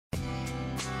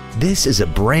This is a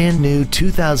brand new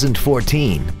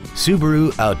 2014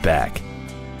 Subaru Outback.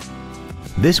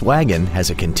 This wagon has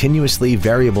a continuously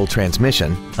variable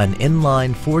transmission, an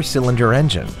inline 4-cylinder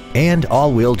engine, and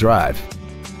all-wheel drive.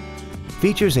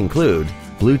 Features include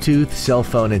Bluetooth cell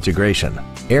phone integration,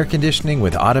 air conditioning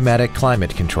with automatic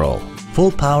climate control,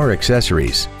 full power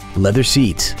accessories, leather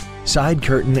seats, side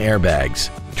curtain airbags,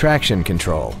 traction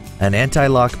control, an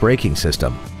anti-lock braking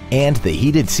system, and the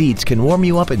heated seats can warm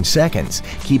you up in seconds,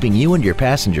 keeping you and your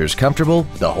passengers comfortable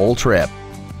the whole trip.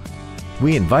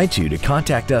 We invite you to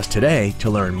contact us today to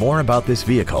learn more about this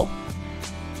vehicle.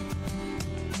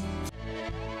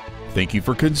 Thank you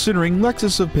for considering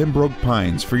Lexus of Pembroke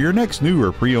Pines for your next new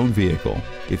or pre-owned vehicle.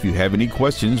 If you have any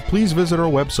questions, please visit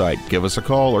our website, give us a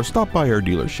call, or stop by our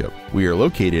dealership. We are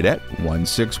located at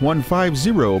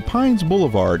 16150 Pines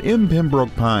Boulevard in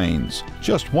Pembroke Pines,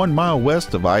 just 1 mile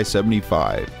west of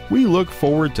I-75. We look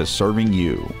forward to serving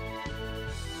you.